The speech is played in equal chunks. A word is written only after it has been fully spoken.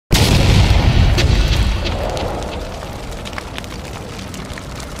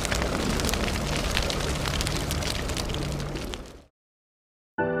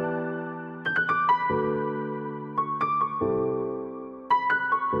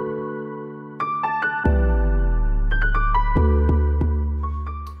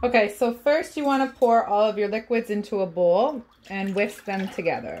Okay, so first you want to pour all of your liquids into a bowl and whisk them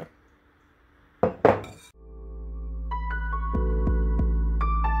together.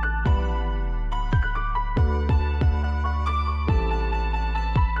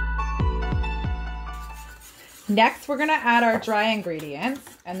 Next, we're going to add our dry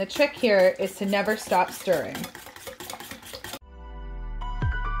ingredients, and the trick here is to never stop stirring.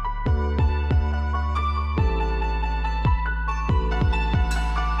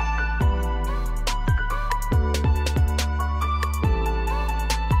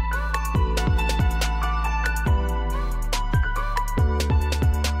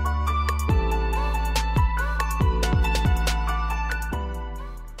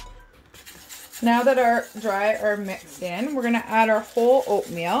 Now that our dry are mixed in, we're going to add our whole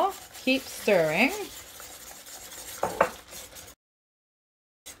oatmeal. Keep stirring.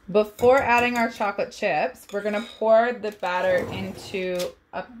 Before adding our chocolate chips, we're going to pour the batter into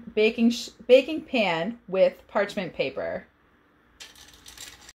a baking pan with parchment paper.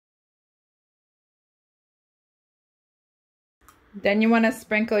 Then you want to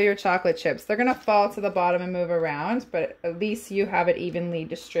sprinkle your chocolate chips. They're going to fall to the bottom and move around, but at least you have it evenly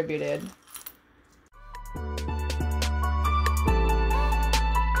distributed.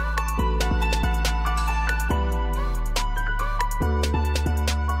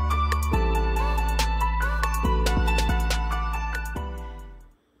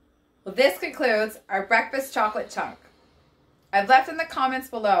 Well, this concludes our breakfast chocolate chunk. I've left in the comments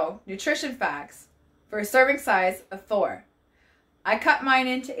below nutrition facts for a serving size of 4. I cut mine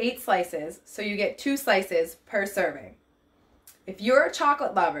into 8 slices, so you get 2 slices per serving. If you're a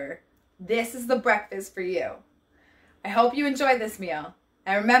chocolate lover, this is the breakfast for you. I hope you enjoyed this meal.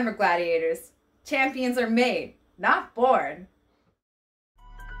 And remember, Gladiators, champions are made, not born.